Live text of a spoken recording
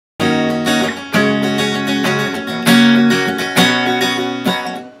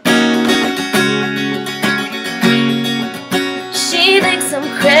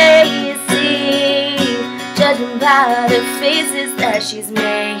faces that she's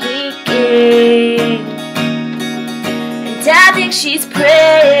making. And I think she's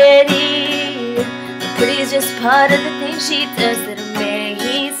pretty, but pretty's just part of the things she does that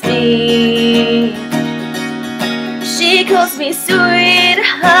amaze me. She calls me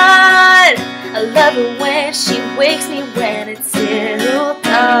sweetheart. I love her when she wakes me when it's still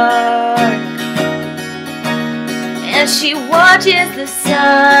dark. And she watches the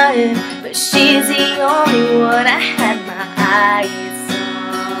sun, but she's the only one I had my eyes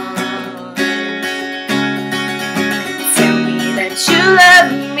on. Tell me that you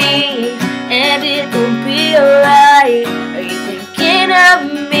love me, and it will be alright. Are you thinking of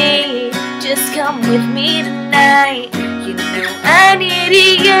me? Just come with me tonight. You know I need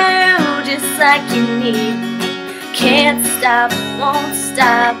you just like you need me. Can't stop, won't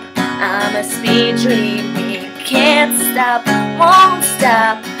stop, I must be dreaming. Can't stop, won't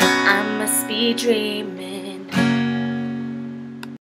stop, I must be dreaming.